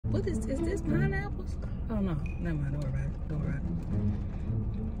What is this pineapples? Oh no, never mind, don't worry about it. Don't worry about it.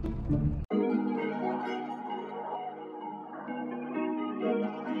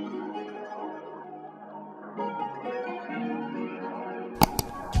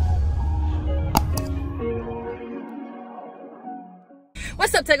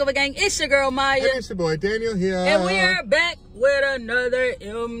 What's up, Takeover gang? It's your girl Maya. And it's your boy Daniel here. And we are back with another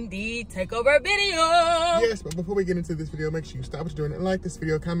MD Takeover video. Yes, but before we get into this video, make sure you stop what you're doing and like this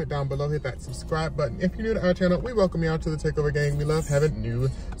video. Comment down below, hit that subscribe button. If you're new to our channel, we welcome you out to the Takeover gang. We love having new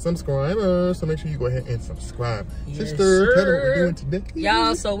subscribers, so make sure you go ahead and subscribe. Yes, Sister, tell them what we're doing today.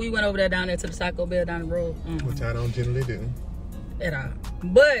 Y'all, so we went over there down there to the Taco Bell down the road. Which I don't generally do. At all.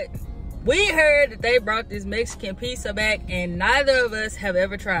 But we heard that they brought this Mexican pizza back, and neither of us have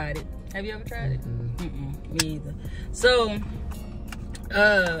ever tried it. Have you ever tried it? Me either. So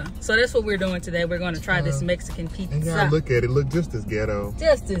that's what we're doing today. We're going to try this Mexican pizza. And y'all look at it. Look just as ghetto.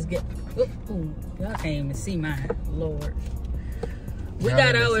 Just as ghetto. Ooh, y'all can't even see mine. Lord. We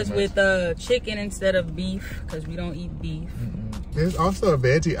got ours with chicken instead of beef because we don't eat beef. There's also a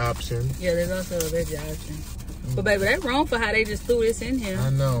veggie option. Yeah, there's also a veggie option. But baby, that's wrong for how they just threw this in here.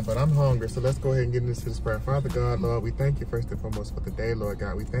 I know, but I'm hungry, so let's go ahead and get into this prayer. Father God, Lord, we thank you first and foremost for the day, Lord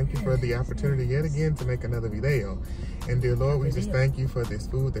God. We thank you for the opportunity yet again to make another video. And dear Lord, we just thank you for this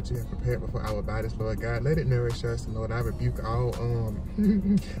food that you have prepared before our bodies, Lord God. Let it nourish us, and Lord, I rebuke all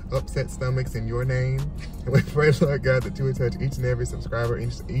upset stomachs in your name. And we pray, Lord God, that you would touch each and every subscriber,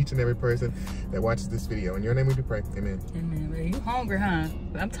 each and every person that watches this video. In your name we do pray. Amen. Amen. Man, you hungry, huh?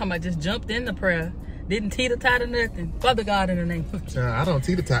 I'm talking about just jumped in the prayer. Didn't teeter-totter nothing. Father God, in the name of Jesus. I don't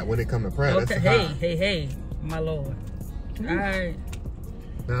teeter-tot when it comes to prayer. Okay, that's hey, my Lord. All right.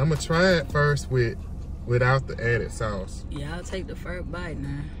 Now, I'm going to try it first without the added sauce. Yeah, I'll take the first bite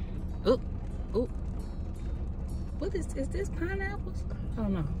now. Oop. What is this pineapples? Oh,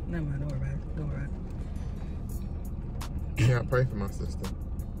 no. Never mind. Don't worry about it. Don't worry about it. Yeah, I pray for my sister.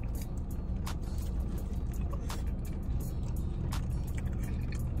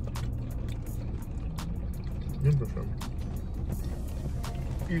 Interesting.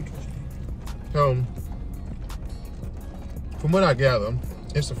 So, from what I gather,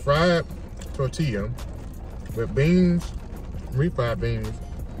 it's a fried tortilla with beans, refried beans,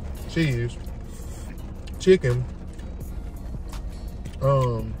 cheese, chicken,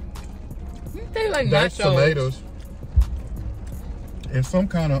 they like diced nachos. tomatoes, and some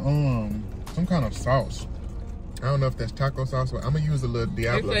kind of sauce. I don't know if that's taco sauce, but I'm gonna use a little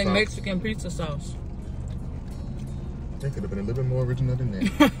Diablo They say sauce. Mexican pizza sauce. They could have been a little bit more original than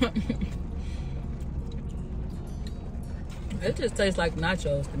that. It just tastes like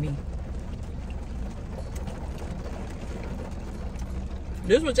nachos to me.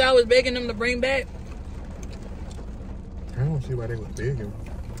 This what y'all was begging them to bring back? I don't see why they was begging.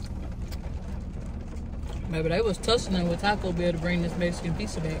 Maybe they was tussling with Taco Bell to bring this Mexican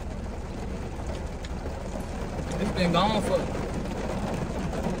pizza back. It's been gone for...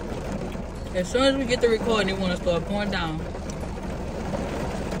 As soon as we get the recording, they want to start pouring down.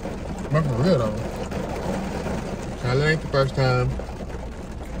 But for real though, it ain't the first time.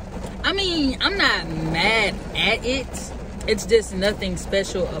 I mean, I'm not mad at it. It's just nothing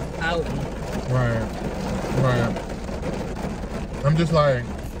special about it. Right. I'm just like,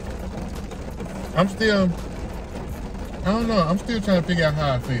 I don't know, I'm still trying to figure out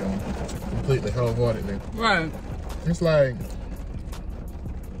how I feel. Completely wholeheartedly. Right. It's like,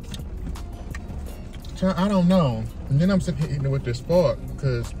 I don't know. And then I'm sitting here eating it with this fork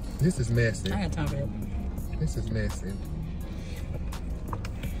because this is messy. I got time for that. This is messy.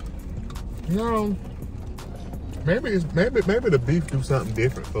 You know, maybe the beef do something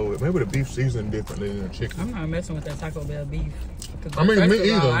different for it. Maybe the beef seasoned differently than the chicken. I'm not messing with that Taco Bell beef. I mean,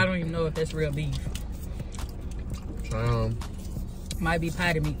 me either. I don't even know if that's real beef. Might be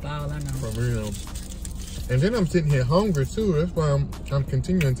patty meat for all I know. For real. And then I'm sitting here hungry too. That's why I'm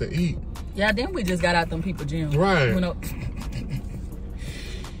continuing to eat. Yeah, then we just got out them people gym. Right. You know.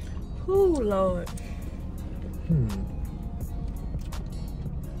 Ooh, Lord.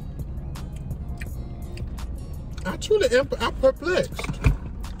 I truly am perplexed.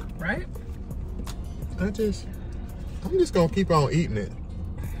 Right? I'm just gonna keep on eating it.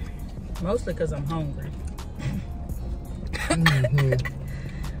 Mostly because I'm hungry.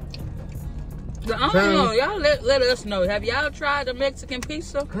 But I don't know. Y'all let us know. Have y'all tried the Mexican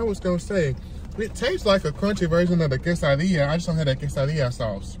pizza? I was gonna say, it tastes like a crunchy version of the quesadilla. I just don't have that quesadilla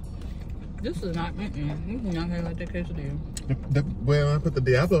sauce. This is not, this is not like that quesadilla. Well, I put the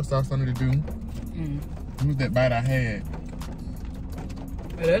Diablo sauce on it to do. It was that bite I had.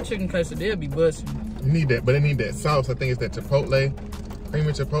 Hey, that chicken quesadilla be busting. You need that, but it need that sauce. I think it's that chipotle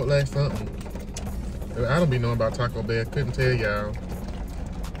Creamy Chipotle something. I don't be knowing about Taco Bell. Couldn't tell y'all.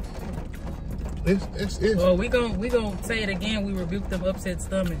 It's. Well, we gon' say it again. We rebuke them upset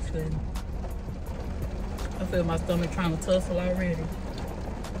stomachs. Cause I feel my stomach trying to tussle already.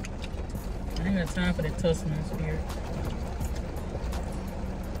 I ain't got time for that tussling spirit.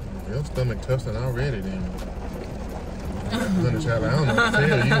 Your stomach tussling already then. Honey child, I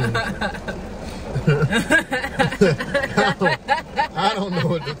don't know what to tell you. I don't know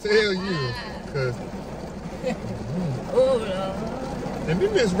what to tell you. Cause, oh, Lord. and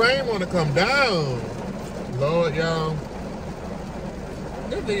then this rain wanna come down. Lord, y'all.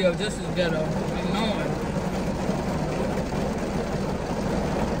 This video just as ghetto. I'm knowing.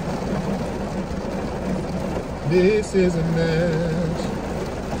 This is a mess.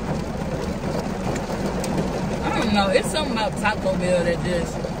 I don't know. It's something about Taco Bell that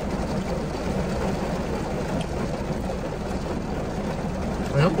just.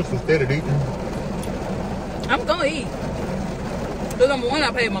 I'm just instead of eating. I'm gonna eat. Because number one,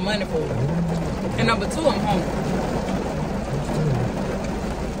 I paid my money for it. And number two, I'm hungry.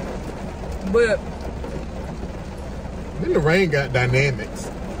 But then the rain got dynamics.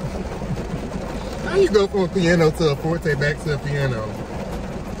 How you go from a piano to a forte back to a piano?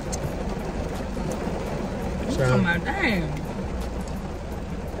 oh my damn.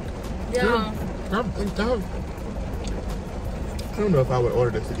 Yeah. I don't know if I would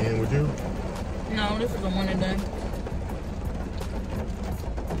order this again, would you? No, this is a one and done.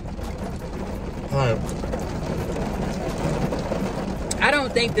 Alright. I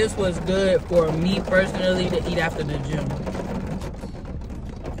don't think this was good for me personally to eat after the gym.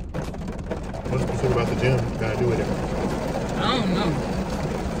 What's specific about the gym? Gotta do with it. I don't know.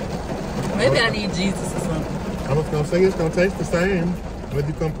 Maybe I need Jesus or something. I was gonna say it's gonna taste the same whether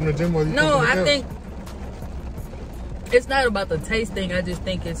you come from the gym or you come from the I couch. think it's not about the taste thing. I just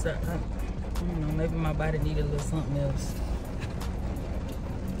think it's I don't know, maybe my body needed a little something else.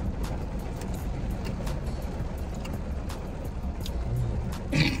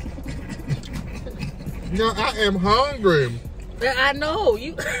 No, I am hungry. I know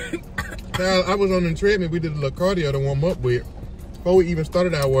you. Now, I was on the treadmill. We did a little cardio to warm up with before we even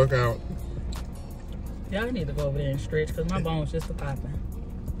started our workout. Y'all need to go over there and stretch because my bones just a popping.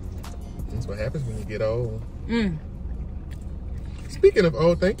 That's what happens when you get old. Speaking of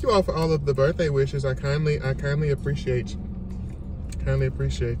old, thank you all for all of the birthday wishes. I kindly appreciate you. Kindly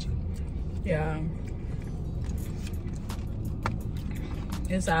appreciate you. Yeah.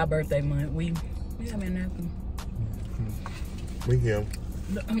 It's our birthday month. We have an napkin. We here.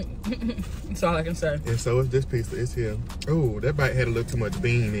 That's all I can say. And so is this pizza. It's here. Oh, that bite had a little too much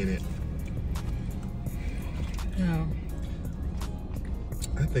bean in it. Yeah.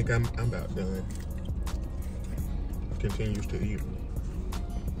 I think I'm about done. Continues to eat.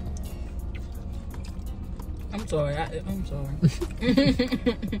 I'm sorry. I'm sorry.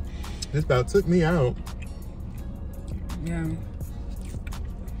 This about took me out. Yeah.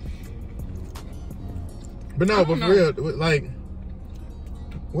 But no, but for real, like,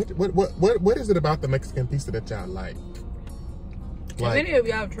 what is it about the Mexican pizza that y'all like? If any of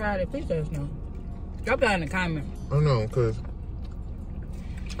y'all tried it, please let us know. Drop down in the comments. I don't know, cause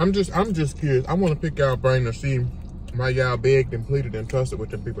I'm just curious. I want to pick y'all brain to see why y'all begged and pleaded and trusted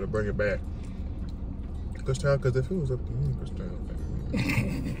with them people to bring it back. Cause if it was up to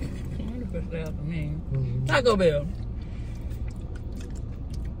me, Taco Bell.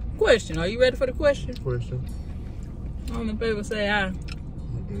 Question. Are you ready for the question? Question. All in favor say aye. I ain't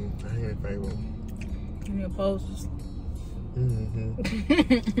in favor. Any opposers? I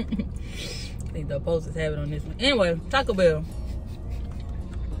think the opposers have it on this one. Anyway, Taco Bell.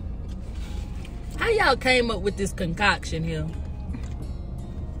 How y'all came up with this concoction here?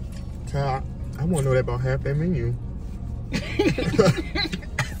 Child, I want to know that about half that menu.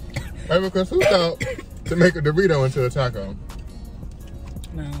 Because who thought to make a Dorito into a taco?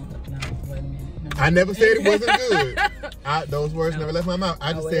 No, wait a minute. No. I never said it wasn't good. Those words never left my mouth.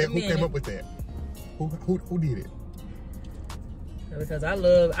 I just said who came up with that. Who did it? Because I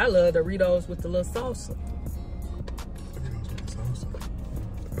love Doritos with the little salsa. Doritos with the salsa.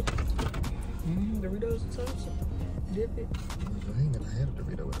 Doritos with salsa. Dip it. I ain't never had a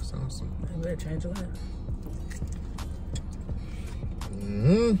Dorito with the salsa. You better change your life.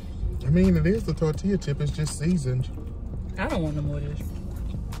 I mean, it is the tortilla chip. It's just seasoned. I don't want no more of this.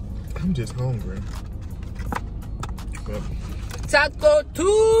 I'm just hungry. But Taco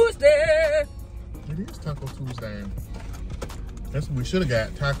Tuesday. it is Taco Tuesday. That's what we should have got,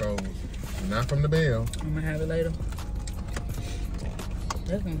 tacos. Not from the Bell. I'm gonna have it later.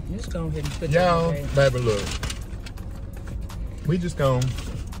 Just go ahead and put Y'all, that in the baby, look. We just gone.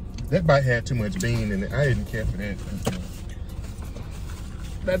 That bite had too much bean in it. I didn't care for that.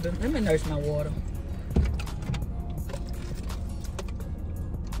 Baby, let me nurse my water.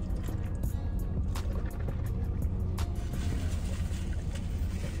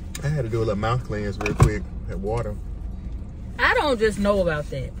 I had to do a little mouth cleanse real quick. That water. I don't just know about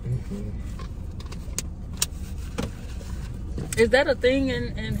that. Is that a thing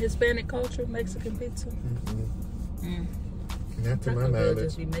in Hispanic culture, Mexican pizza? Not to my They'll knowledge.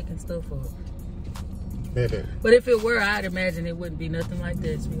 just be making stuff up. Baby. But if it were, I'd imagine it wouldn't be nothing like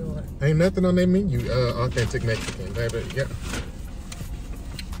that, sweetheart. Ain't nothing on their menu. Authentic Mexican, baby. Yeah.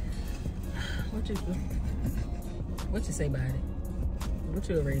 What you say about it? What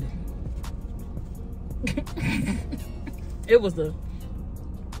you rate it? It was the.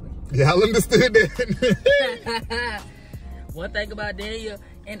 Y'all understood that. One thing about Daniel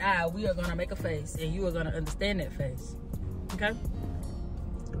and I, we are gonna make a face, and you are gonna understand that face. Okay?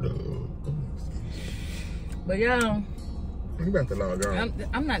 But y'all, I'm about to log on.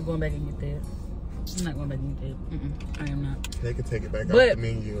 I'm not going back and get that. I'm not going back and get that. I am not. They can take it back off the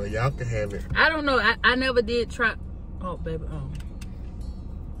menu, or y'all can have it. I don't know. I never did try. Oh, baby. Oh.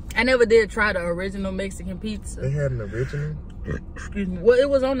 I never did try the original Mexican pizza. They had an original? Excuse me. Well, it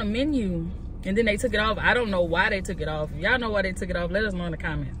was on the menu, and then they took it off. I don't know why they took it off. If y'all know why they took it off, let us know in the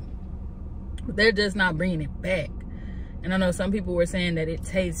comments. They're just not bringing it back. And I know some people were saying that it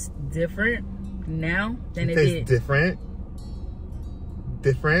tastes different now than it did. Different?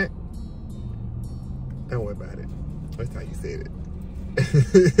 Different? Don't worry about it. That's how you said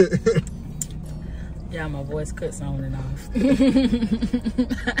it. Yeah, my voice cuts on and off.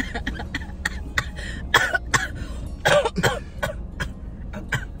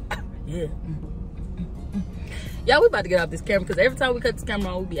 Yeah. Yeah, we about to get off this camera because every time we cut this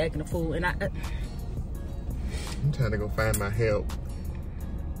camera on, we be acting a fool. And I'm trying to go find my help.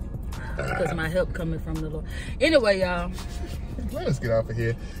 Because my help coming from the Lord. Anyway, y'all. Let us get off of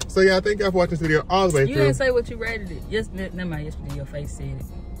here. So, y'all, thank y'all for watching this video all the way through. You didn't say what you rated it. Yes, never mind. Yesterday, your face said it.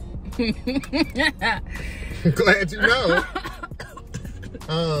 Glad you know.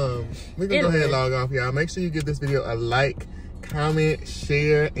 We're gonna go ahead and log off, y'all. Make sure you give this video a like, comment,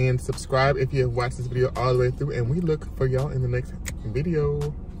 share, and subscribe if you have watched this video all the way through. And we look for y'all in the next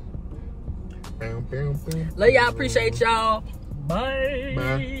video. Love y'all. Appreciate y'all. Bye.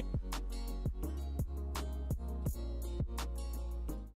 Bye.